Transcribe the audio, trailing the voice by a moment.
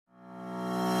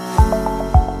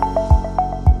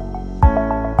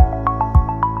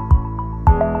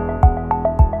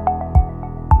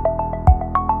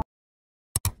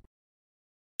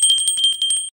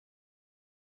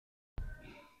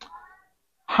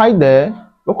Hi there,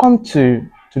 welcome to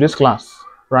today's class,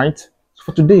 right? So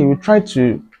for today, we try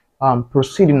to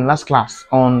proceed in the last class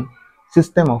on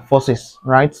system of forces,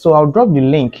 right? So I'll drop the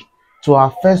link to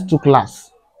our first two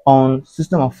class on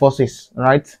system of forces,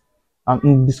 right?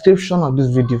 In the description of this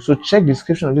video. So check the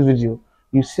description of this video.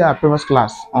 You see our previous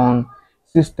class on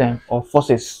system of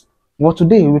forces. Well,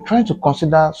 today we're trying to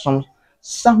consider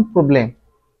some problem.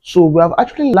 So we have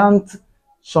actually learned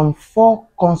some four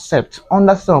concepts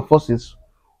under system of forces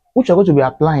which are going to be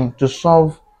applying to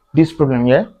solve this problem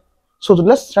here. So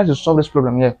let's try to solve this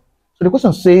problem here. So the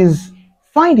question says,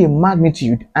 find the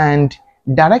magnitude and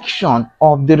direction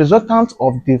of the resultant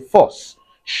of the force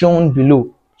shown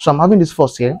below. So I'm having this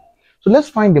force here. So let's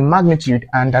find the magnitude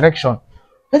and direction.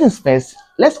 First,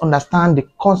 let's understand the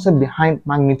concept behind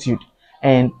magnitude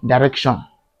and direction.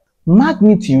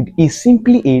 Magnitude is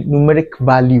simply a numeric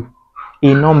value,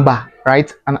 a number, right?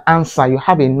 An answer. You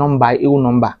have a number, a whole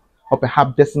number, or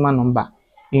perhaps decimal number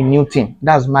in Newton.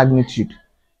 That's magnitude.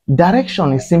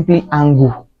 Direction is simply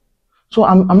angle. So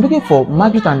I'm looking for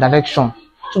magnitude and direction.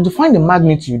 So to find the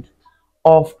magnitude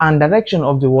of and direction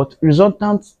of the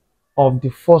resultant of the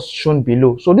force shown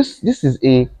below. So this is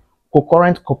a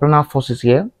concurrent coplanar forces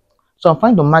here. So I'll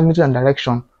find the magnitude and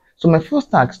direction. So my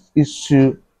first task is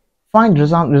to find the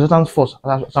resultant force.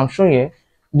 As I'm showing here,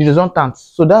 the resultant.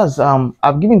 So that's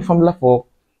I've given the formula for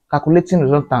calculating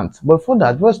resultant. But before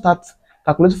that, we'll start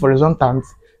calculating for resultant.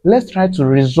 Let's try to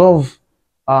resolve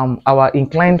our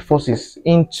inclined forces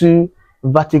into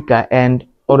vertical and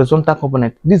horizontal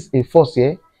component. This is a force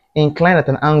here, inclined at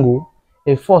an angle,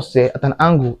 a force here at an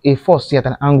angle, a force here at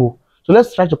an angle. So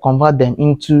let's try to convert them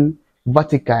into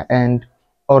vertical and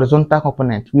horizontal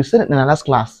component. We said in our last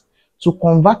class, to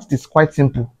convert it is quite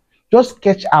simple. Just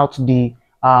sketch out the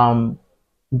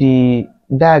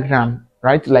diagram,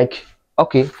 right? Like,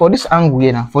 okay, for this angle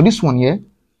here now, for this one here,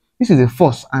 this is a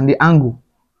force and the angle.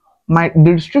 The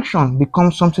restriction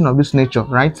becomes something of this nature,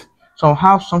 right? So I'll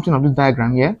have something of this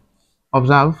diagram here.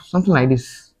 Observe something like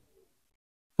this.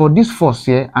 For this force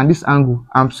here and this angle,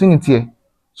 I'm seeing it here.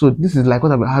 So this is like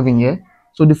what I'm having here.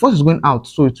 So the force is going out,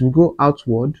 so it will go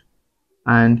outward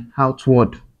and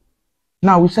outward.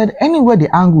 Now we said anywhere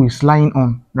the angle is lying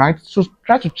on, right? So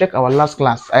try to check our last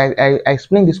class. I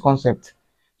explained this concept.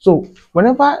 So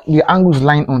whenever the angle is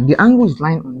lying on, the angle is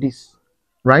lying on this,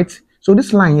 right? So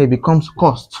this line here becomes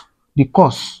the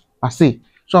cos per se.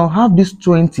 So I'll have this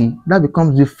 20, that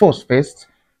becomes the force first.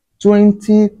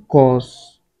 20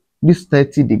 cos this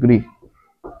 30 degree.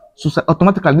 So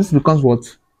automatically this becomes what?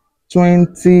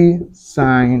 20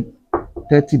 sine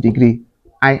 30 degree.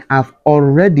 I have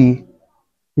already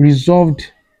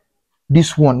resolved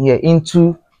this one here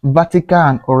into vertical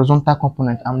and horizontal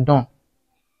component. I'm done.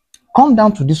 Come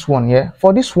down to this one here.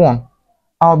 For this one,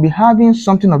 I'll be having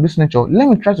something of this nature. Let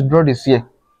me try to draw this here.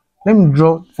 Let me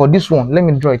draw for this one. Let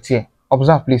me draw it here.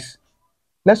 Observe, please.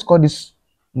 Let's call this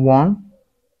 1.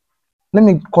 Let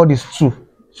me call this 2.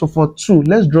 So for 2,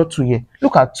 let's draw 2 here.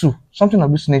 Look at 2. Something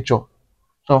of this nature.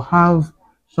 So I'll have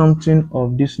something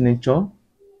of this nature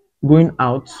going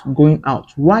out, going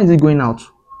out. Why is it going out?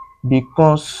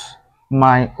 Because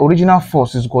my original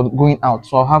force is going out.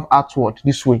 So I'll have outward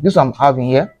this way. This I'm having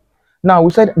here. Now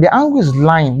we said the angle is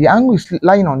lying. The angle is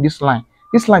lying on this line.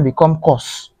 This line becomes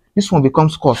cos. This one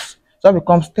becomes cos. So it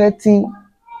becomes 30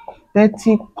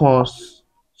 cos.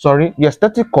 Sorry, yes,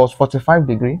 30 cos 45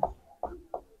 degree.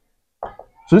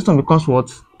 So this one becomes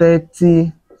what?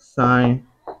 30 sine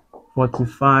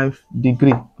 45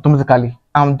 degree automatically.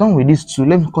 I'm done with these two.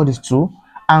 Let me call this 2.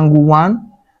 Angle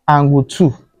 1, angle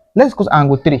 2. Let's call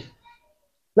angle 3.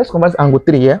 Let's convert angle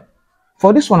 3 here.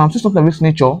 For this one, I'm seeing something of this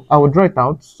nature. I will draw it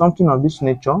out. Something of this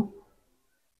nature.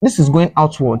 This is going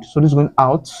outward. So this is going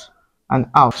out and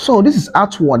out. So this is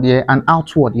outward here and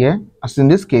outward here. As in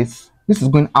this case, this is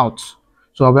going out.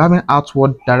 So I'll be having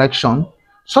outward direction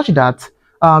such that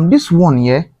this one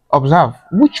here, observe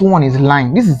which one is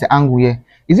lying. This is the angle here.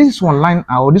 Is this one lying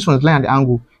or this one is lying at the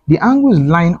angle? The angle is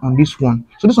lying on this one.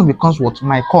 So this one becomes what?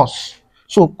 My cos.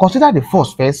 So consider the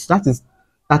force first. That is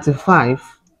 35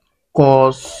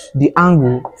 cos the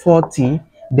angle 40,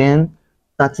 then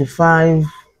 35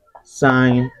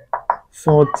 sine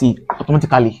 40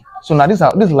 automatically. So now this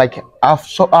is like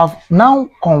I've now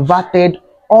converted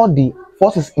all the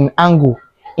forces in angle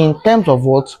in terms of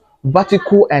what?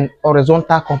 Vertical and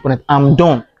horizontal component. I'm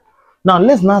done. Now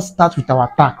let's now start with our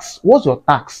task. What's your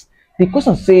task? The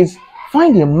question says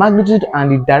find the magnitude and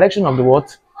the direction of the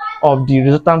what? Of the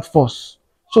resultant force.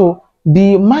 So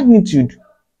the magnitude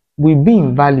will be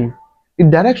in value. The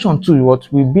direction too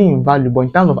what will be in value, but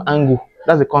in terms of angle.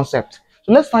 That's the concept.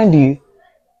 So let's find the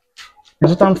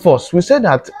resultant force. We said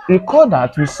that, recall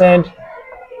that we said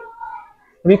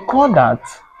Recall that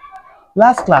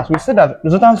last class we said that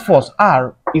resultant force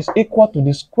R is equal to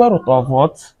the square root of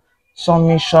what?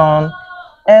 Summation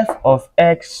f of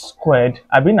x squared,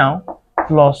 abi now,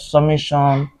 plus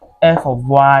summation f of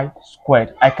y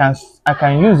squared. I can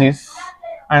use this,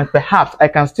 and perhaps I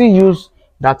can still use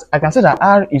that. I can say that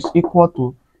R is equal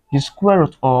to the square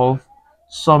root of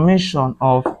summation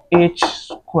of h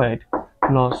squared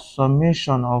plus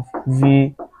summation of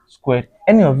v squared.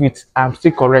 Any of it, I'm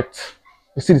still correct.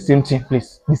 You see the same thing,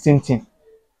 please. The same thing.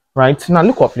 Right now,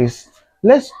 look up, please.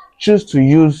 Let's choose to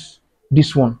use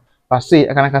this one. Per se,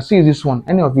 I can still use this one.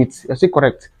 Any of it, I say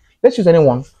correct. Let's use any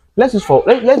one. Let's use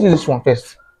this one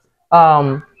first.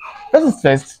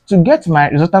 First to get my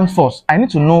resultant force, I need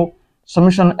to know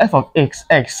summation f of x,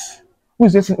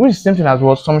 which is the same thing as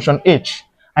what? Summation h.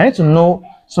 I need to know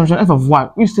summation f of y,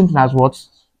 which is the same thing as what?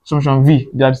 Summation v.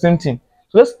 They are the same thing.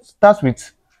 So let's start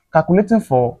with calculating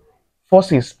for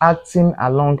forces acting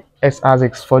along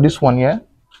x-axis for this one here.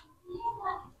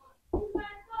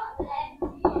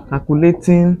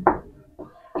 Calculating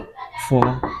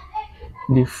for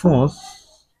the force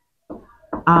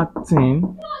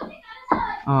acting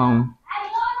along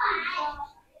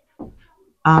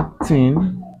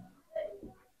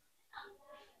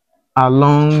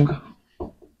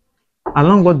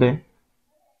what? The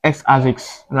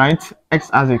x-axis, right?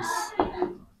 X-axis.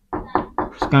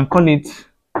 You can call it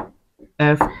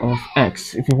f of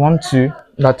x if you want to.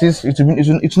 That is, it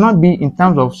will not be in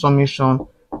terms of summation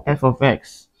f of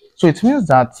x. So it means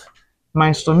that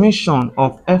my summation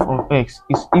of f of x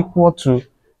is equal to,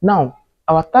 now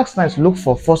our task now is to look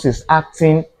for forces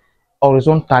acting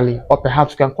horizontally, or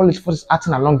perhaps you can call it forces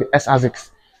acting along the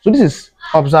x-axis. So this is,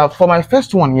 observe, for my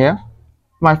first one here,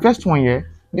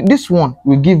 this one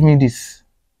will give me this.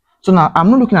 So now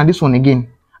I'm not looking at this one again.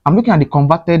 I'm looking at the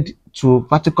converted to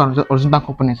vertical and horizontal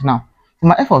component now. For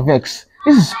my f of x,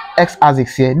 this is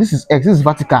x-axis here, this is x, this is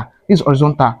vertical, this is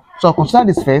horizontal. So I'll consider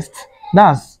this first.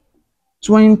 That's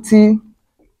 20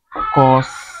 cos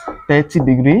 30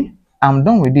 degree. I'm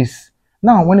done with this.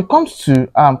 Now when it comes to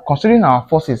considering our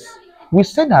forces, we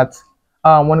said that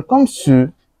when it comes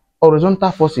to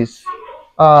horizontal forces,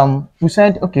 we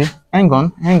said, okay, hang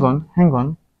on.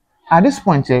 At this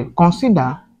point here,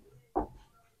 consider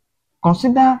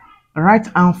right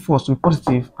hand force with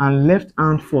positive and left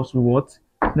hand force with what?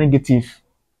 Negative,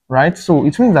 right? So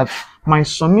it means that my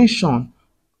summation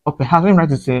of perhaps, let me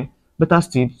write it say better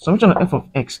still, summation of f of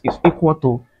x is equal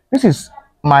to, this is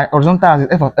my horizontal axis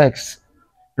f of x,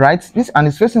 right? This, and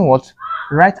it's facing what?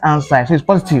 Right hand side, so it's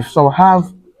positive. So I'll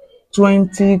have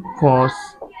 20 cos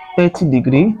 30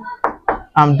 degree.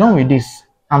 I'm done with this.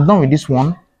 I'm done with this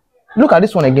one. Look at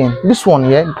this one again. This one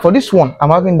here. For this one,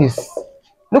 I'm having this.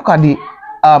 Look at the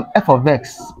f of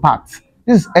x part.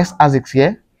 This is x-axis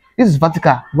here. This is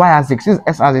vertical y-axis. This is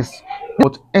x-axis.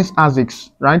 But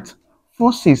x-axis, right?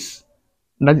 Forces.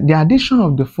 That the addition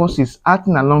of the forces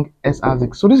acting along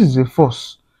x-axis. So this is the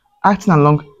force acting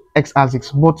along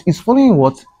x-axis, but it's following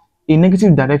what? A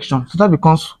negative direction. So that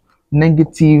becomes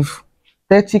negative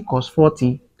 30 cos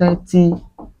 40, 30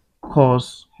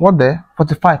 cos what there?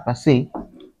 45 per se.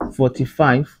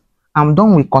 45. I'm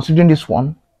done with considering this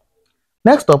one.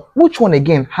 Next up, which one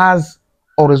again has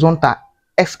horizontal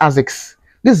x-axis?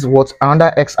 This is what?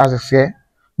 Another x-axis here,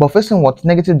 but facing what?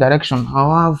 Negative direction.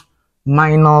 I'll have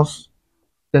minus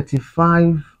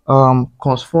 35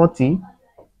 cos 40,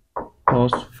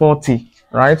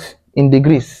 right? In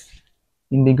degrees.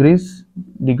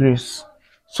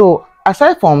 So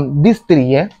aside from these three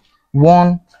here,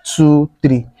 1, 2,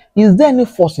 3, is there any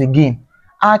force again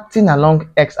acting along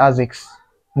x-axis?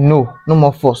 No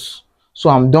more force. So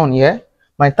I'm done here.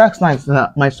 My task now is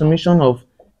that my summation of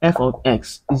f of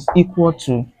x is equal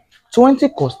to 20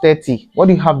 cos 30. What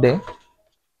do you have there?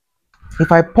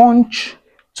 If I punch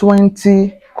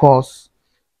 20 cos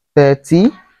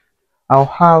 30, I'll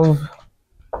have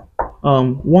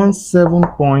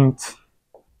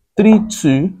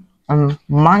 17.32 and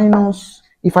minus,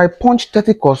 if I punch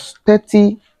 30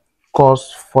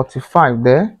 cos 45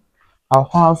 there, I'll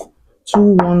have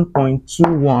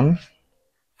 21.21.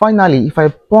 Finally, if I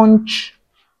punch,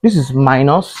 this is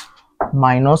minus,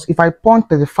 if I punch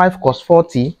 35 cos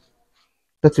 40,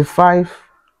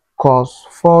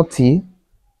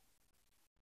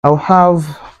 I'll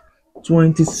have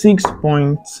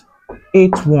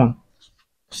 26.81.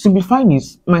 Simplify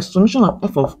this, my summation of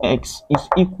f of x is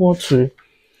equal to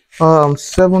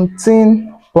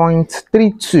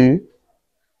 17.32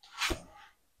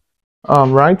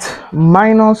 right,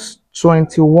 minus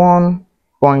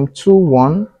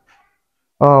 21.21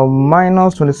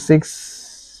 minus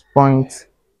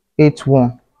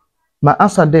 26.81. My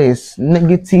answer there is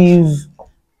negative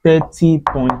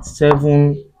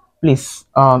 30.7, please,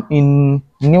 in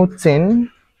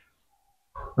Newton,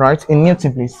 right? In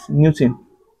Newton, please. Newton,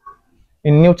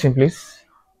 please.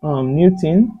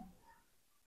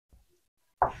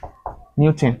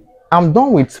 Newton. I'm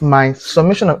done with my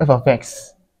summation of f of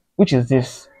x, which is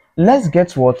this. Let's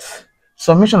get what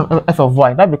summation of f of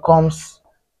y. That becomes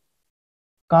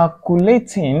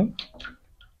calculating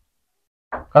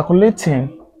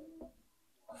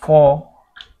for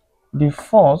the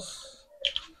force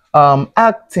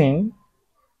acting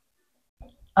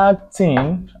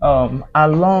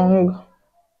along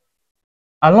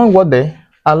what day?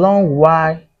 Along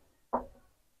y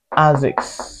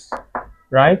axis,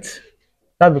 right?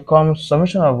 That becomes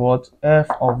summation of what? F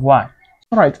of y.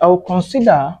 All right, I'll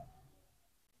consider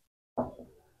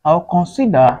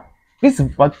this.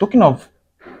 We're talking of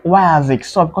y-axis,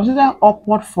 so I'll consider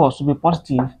upward force to be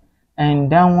positive and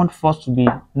downward force to be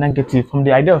negative from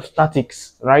the idea of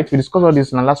statics, right? We discussed all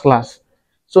this in the last class.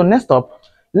 So next up,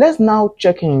 let's now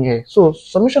check in here. So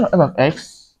summation of f of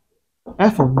x,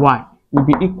 f of y will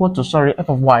be equal to, f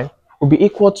of y will be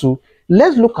equal to,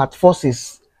 let's look at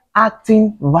forces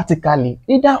acting vertically,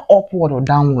 either upward or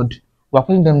downward. We're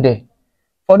putting them there.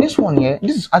 For this one here,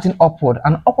 this is acting upward,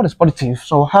 and upward is positive,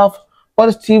 so we'll have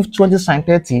positive 20 sine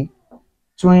 30,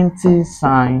 20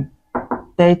 sine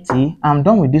 30. I'm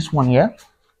done with this one here.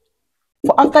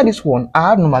 For after this one,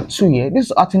 I have number 2 here. This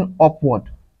is acting upward,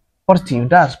 positive,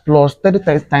 that's plus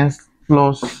 30 times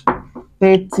plus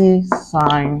 30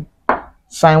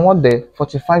 sine what there?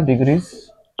 45 degrees,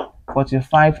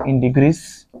 45 in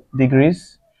degrees.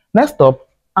 Next up,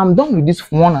 I'm done with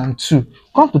this 1 and 2.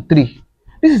 Come to 3.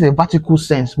 This is a vertical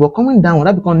sense, but coming downward,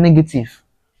 that becomes negative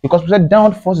because we said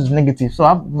downward force is negative. So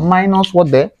I have minus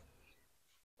what there?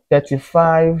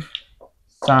 35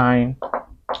 sine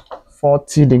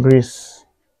 40 degrees,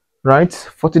 right?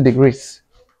 40 degrees.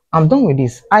 I'm done with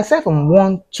this. I said from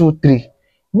 1, 2, 3.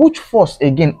 Which force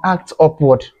again acts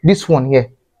upward? This one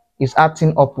here is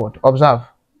acting upward. Observe.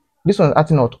 This one is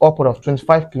acting upward of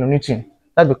 25 kilonewton.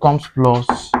 That becomes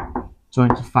plus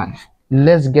 25.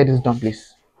 Let's get this done,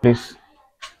 please.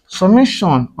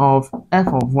 Summation of f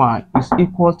of y is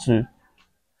equal to,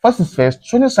 first is first,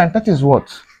 20 sine 30 is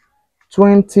what?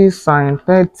 20 sine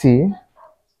 30,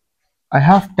 I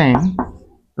have 10,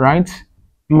 right?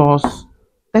 Plus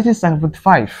 30 sine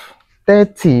 45,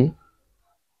 30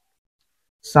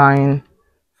 sine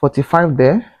 45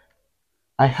 there.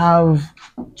 I have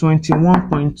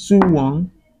 21.21.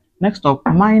 Next up,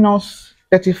 minus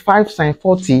 35 sine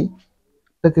 40,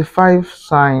 35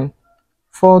 sine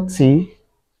 40.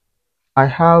 I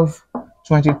have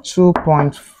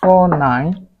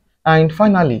 22.49, and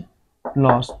finally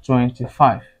plus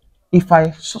 25. If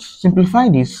I simplify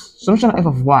this, summation of f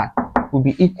of y will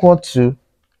be equal to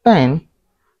 10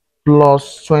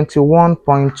 plus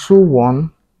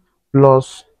 21.21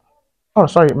 plus,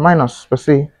 minus, per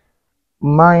se,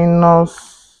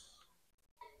 minus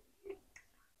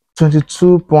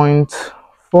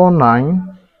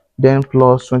 22.49, then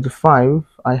plus 25.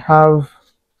 I have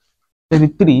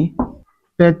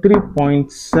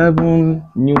 33.7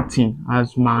 Newton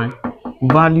as my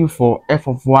value for f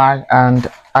of y, and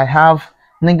I have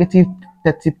negative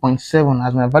 30.7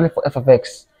 as my value for f of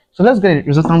x. So let's get a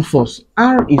resultant force.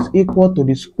 R is equal to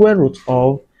the square root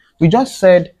of, we just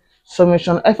said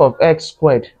summation f of x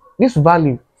squared. This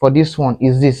value for this one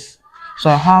is this.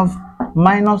 So I have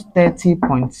minus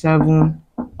 30.7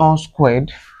 all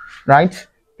squared, right?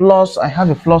 Plus, I have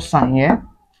a plus sign here.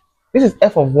 This is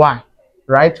f of y,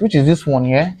 right? Which is this one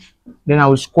here. Then I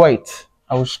will square it.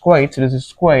 There's a square here. There's a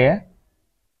square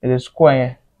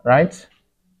here, right?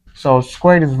 So I'll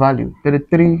square this value,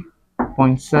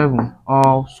 33.7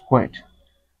 all squared.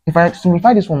 If I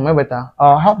simplify this one more better,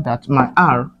 I'll have that my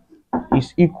r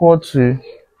is equal to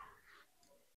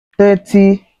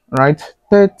 30, right?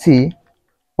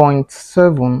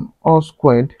 30.7 all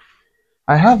squared.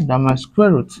 I have that my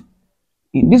square root,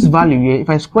 this value here, if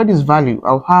I square this value,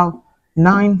 I'll have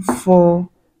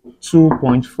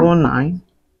 942.49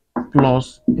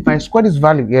 plus, if I square this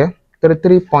value here,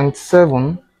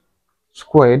 33.7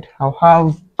 squared, I'll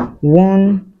have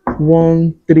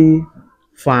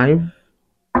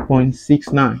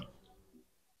 1135.69.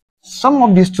 Sum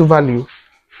of these two values.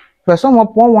 If I sum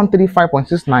up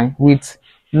 1135.69 with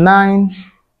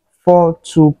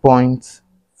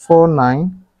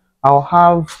 942.49, I'll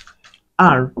have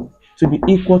r to be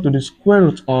equal to the square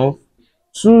root of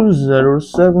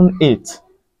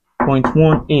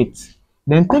 2078.18.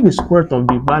 Then take the square root of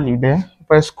the value there.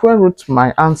 If I square root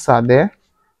my answer there,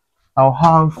 I'll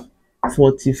have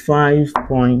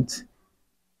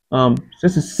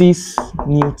 45.6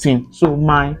 Newton. So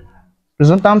my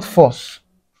resultant force,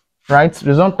 right?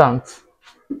 Resultant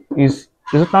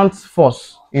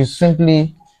force is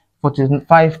simply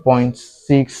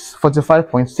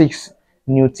 45.6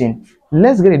 Newton.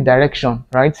 Let's get a direction,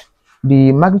 right?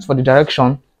 The magnitude for the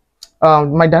direction.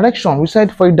 My direction, we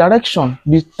said for a direction,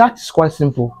 that is quite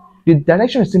simple. The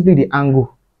direction is simply the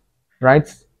angle, right?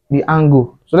 The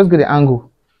angle. So let's get the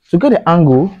angle. To get the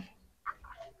angle,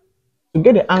 to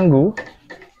get the angle,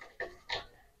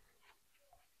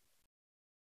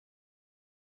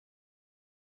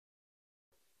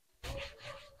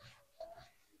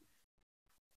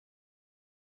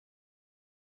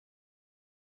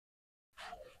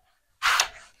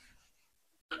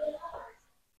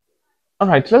 all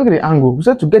right, let's get the angle. We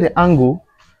said to get the angle,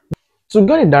 to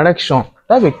get the direction,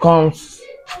 that becomes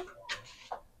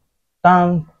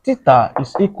tan theta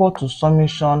is equal to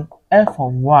summation f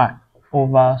of y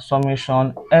over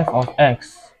summation f of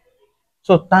x.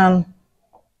 So tan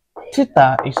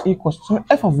theta is equal to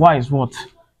f of y is what?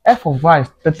 F of y is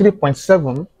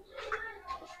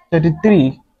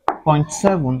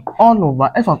 33.7 all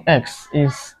over f of x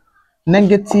is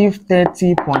negative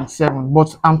 30.7.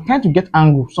 But I'm trying to get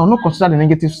angle, so I'll not consider the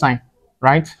negative sign,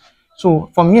 right? So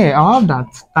from here, I'll have that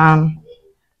tan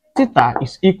theta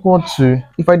is equal to,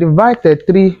 if I divide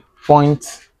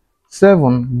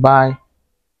 33.7 by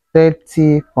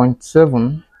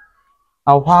 30.7,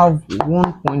 I'll have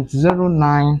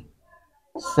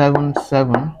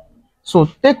 1.0977. So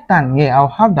take tan here, I'll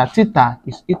have that theta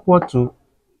is equal to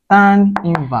tan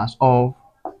inverse of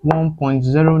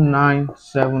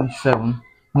 1.0977.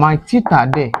 My theta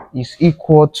there is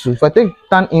equal to, if I take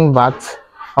tan inverse,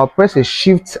 I'll press a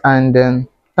shift and then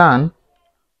tan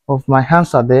of my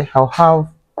answer there, I'll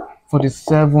have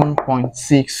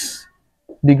 47.6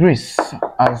 degrees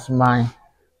as my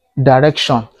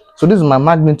direction. So this is my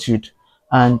magnitude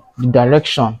and the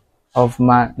direction of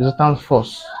my resultant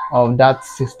force of that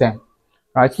system.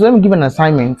 Right, so let me give an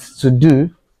assignment to do.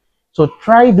 So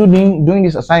try doing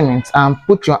this assignment and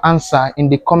put your answer in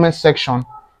the comment section.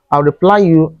 I'll reply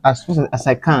you as fast as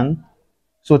I can.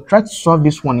 So try to solve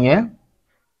this one here.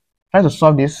 Try to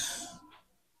solve this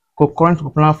concurrent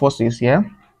coplanar forces here.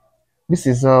 This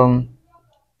is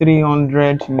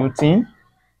 300 Newton.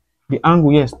 The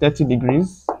angle here is 30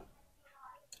 degrees.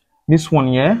 This one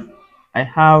here, I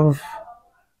have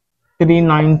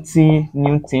 390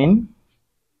 Newton.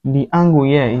 The angle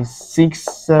here is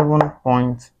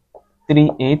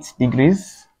 67.38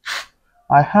 degrees.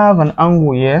 I have an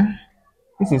angle here.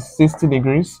 This is 60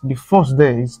 degrees. The force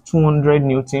there is 200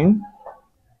 Newton,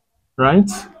 right?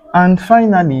 And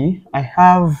finally, I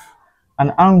have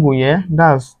an angle here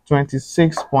that's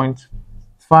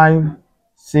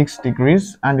 26.56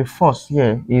 degrees, and the force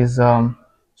here is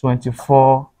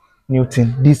 24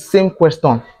 Newton. The same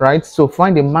question, right? So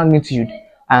find the magnitude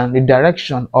and the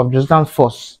direction of the resultant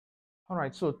force. All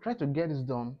right, so try to get this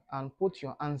done and put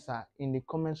your answer in the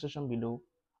comment section below.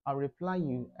 I'll reply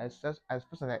you as fast as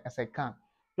I can.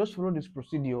 Just follow this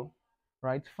procedure,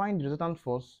 right? Find the resultant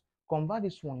force, convert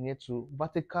this one here to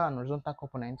vertical and horizontal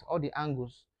components, all the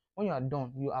angles. When you are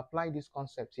done, you apply this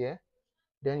concept here,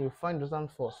 then you find the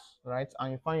resultant force, right?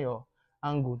 And you find your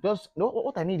angle. Just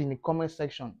what I need in the comment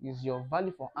section is your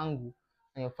value for angle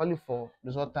and your value for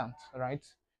resultant, right?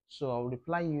 So I'll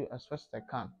reply you as fast as I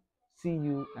can. See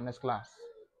you in the next class.